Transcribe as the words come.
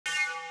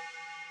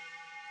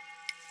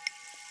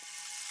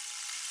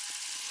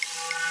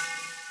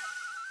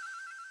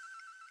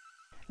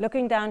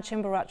Looking down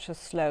Chimborazo's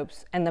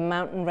slopes and the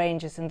mountain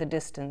ranges in the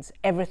distance,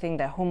 everything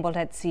that Humboldt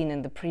had seen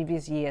in the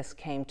previous years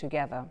came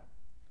together.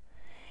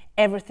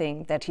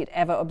 Everything that he'd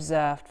ever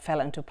observed fell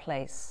into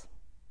place.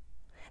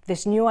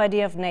 This new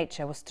idea of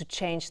nature was to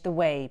change the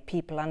way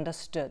people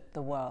understood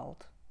the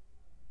world.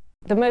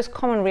 The most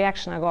common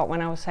reaction I got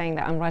when I was saying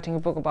that I'm writing a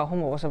book about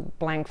Humboldt was a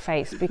blank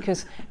face,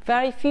 because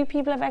very few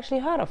people have actually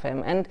heard of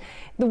him. And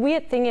the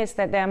weird thing is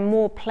that there are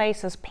more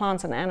places,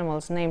 plants and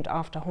animals named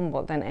after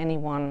Humboldt than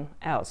anyone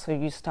else. So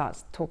you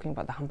start talking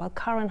about the Humboldt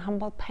current,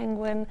 Humboldt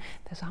penguin,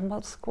 there's a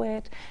Humboldt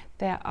squid.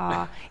 There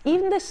are,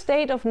 even the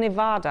state of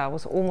Nevada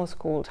was almost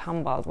called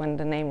Humboldt when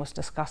the name was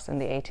discussed in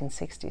the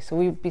 1860s. So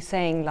we'd be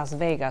saying Las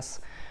Vegas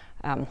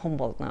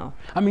Humboldt now.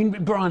 I mean,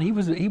 Brian, he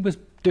was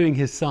doing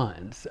his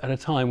science at a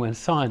time when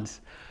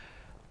science,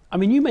 I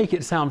mean, you make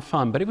it sound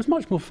fun, but it was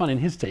much more fun in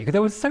his day, because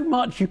there was so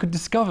much you could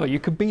discover. You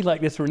could be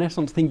like this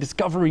Renaissance thing,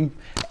 discovering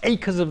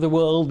acres of the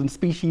world and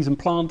species and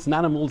plants and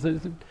animals.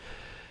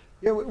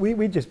 Yeah,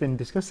 we've just been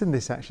discussing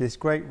this, actually, this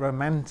great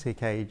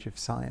romantic age of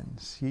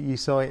science. You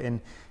saw it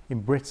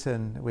in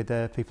Britain with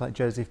people like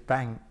Joseph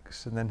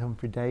Banks and then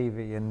Humphrey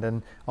Davy, and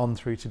then on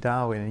through to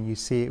Darwin, and you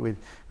see it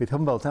with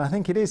Humboldt. And I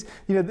think it is,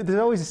 you know, there's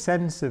always a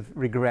sense of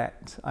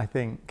regret, I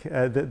think,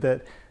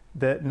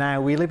 that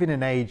now we live in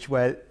an age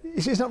where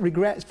it's not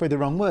regret's probably the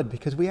wrong word,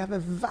 because we have a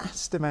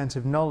vast amount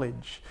of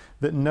knowledge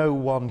that no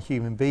one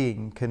human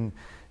being can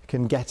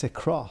get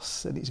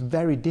across, and it's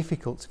very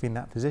difficult to be in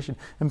that position.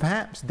 And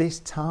perhaps this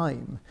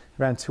time,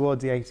 around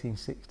towards the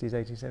 1860s,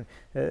 1870s,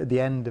 at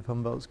the end of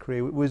Humboldt's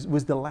career, was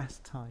the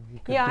last time you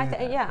could do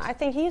that. I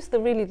think he's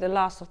really the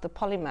last of the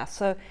polymaths.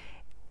 So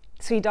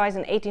he dies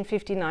in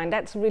 1859.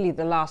 That's really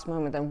the last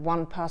moment that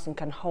one person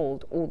can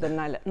hold all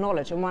the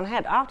knowledge in one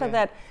head. After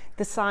that,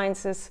 the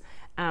sciences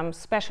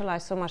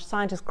specialize so much.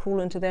 Scientists crawl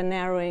into their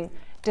narrowing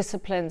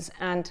disciplines,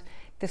 and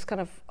this kind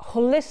of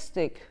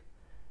holistic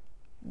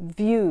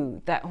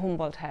view that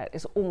Humboldt had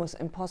is almost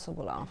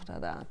impossible after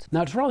that.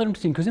 Now, it's rather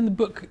interesting, because in the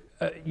book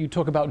you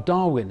talk about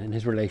Darwin and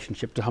his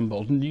relationship to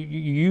Humboldt, and you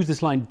use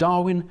this line,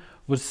 Darwin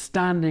was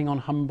standing on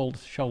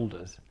Humboldt's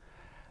shoulders.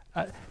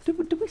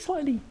 Do we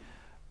slightly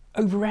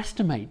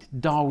overestimate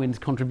Darwin's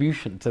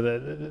contribution to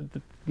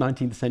the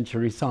 19th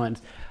century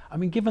science? I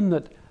mean, given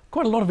that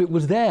quite a lot of it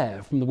was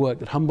there from the work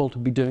that Humboldt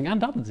would be doing,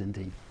 and others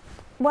indeed.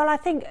 Well, I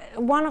think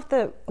one of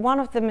the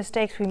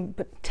mistakes we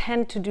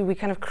tend to do, we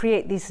kind of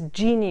create these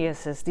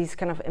geniuses, these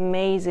kind of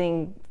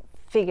amazing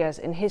figures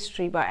in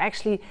history, but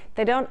actually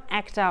they don't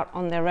act out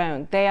on their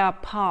own. They are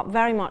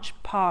very much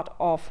part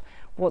of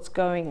what's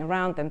going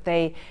around them.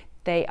 They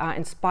are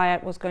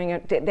inspired what's going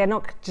on. They're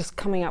not just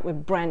coming up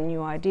with brand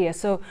new ideas.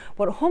 So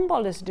what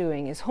Humboldt is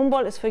doing is,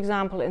 Humboldt is, for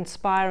example,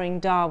 inspiring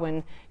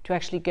Darwin to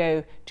actually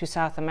go to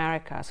South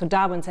America. So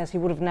Darwin says he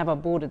would have never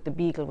boarded the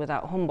Beagle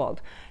without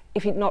Humboldt.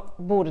 If he'd not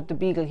boarded the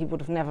Beagle, he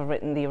would have never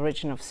written The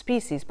Origin of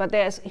Species. But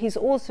he's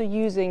also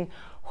using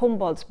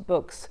Humboldt's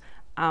books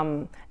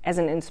as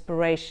an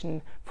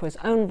inspiration for his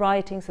own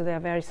writing. So they're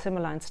very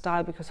similar in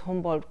style, because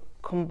Humboldt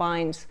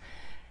combines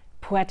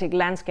poetic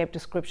landscape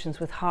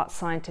descriptions with hard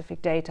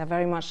scientific data,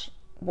 very much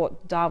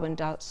what Darwin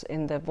does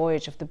in The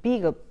Voyage of the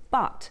Beagle.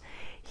 But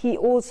he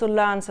also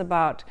learns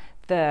about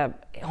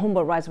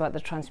Humboldt writes about the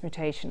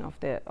transmutation of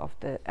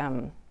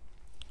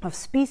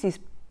species.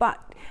 But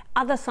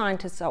other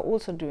scientists are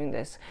also doing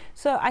this.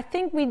 So I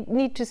think we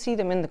need to see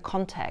them in the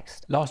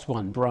context. Last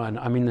one, Brian.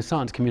 I mean, the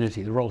science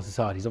community, the Royal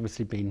Society, has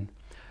obviously been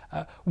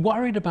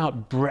worried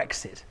about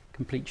Brexit.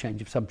 Complete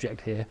change of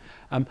subject here.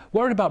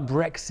 Worried about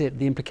Brexit,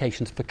 the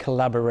implications for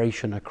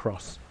collaboration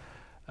across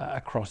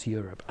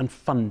Europe, and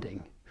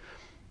funding.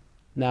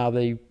 Now,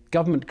 the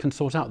government can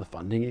sort out the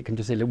funding. It can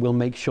just say, we'll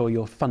make sure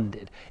you're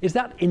funded. Is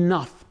that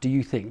enough, do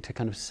you think, to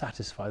kind of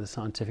satisfy the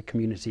scientific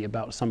community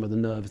about some of the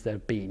nerves there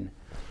have been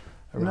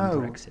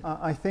around Brexit? No,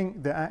 I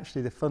think that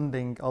actually the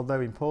funding, although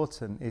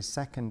important, is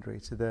secondary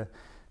to the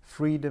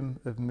freedom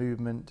of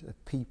movement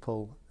of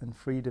people and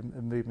freedom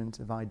of movement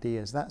of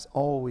ideas. That's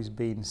always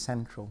been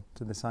central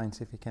to the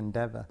scientific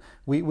endeavour.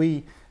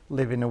 We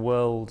live in a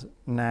world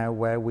now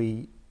where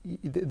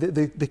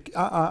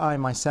I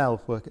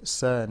myself work at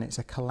CERN. It's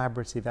a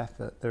collaborative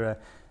effort. There are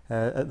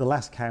at the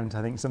last count,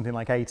 I think something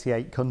like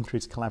 88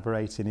 countries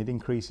collaborating. It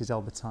increases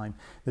all the time.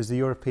 There's the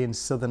European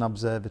Southern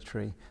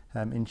Observatory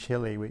in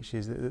Chile, which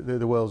is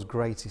the world's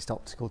greatest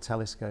optical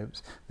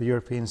telescopes, the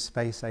European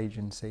Space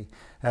Agency,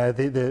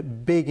 the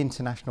big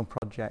international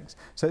projects.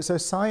 So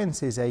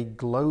science is a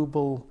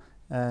global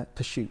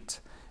pursuit.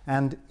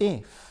 And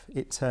if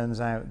it turns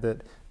out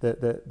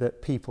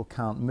that people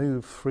can't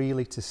move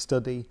freely to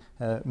study,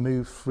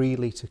 move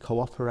freely to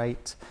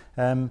cooperate,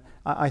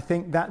 I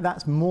think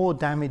that's more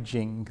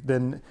damaging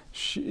than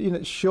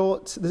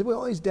short. We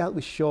always dealt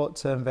with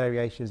short-term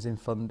variations in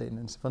funding,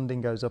 and funding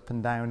goes up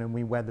and down, and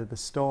we weather the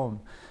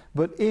storm.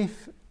 But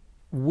if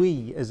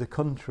we, as a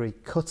country,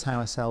 cut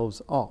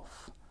ourselves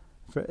off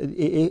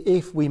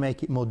If we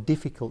make it more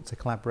difficult to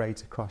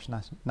collaborate across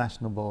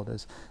national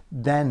borders,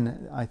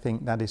 then I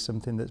think that is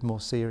something that's more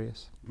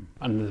serious.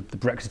 And the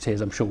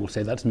Brexiteers, I'm sure, will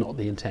say that's not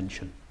the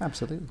intention.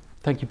 Absolutely.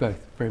 Thank you both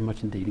very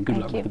much indeed, and good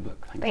luck with the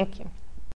book. Thank you.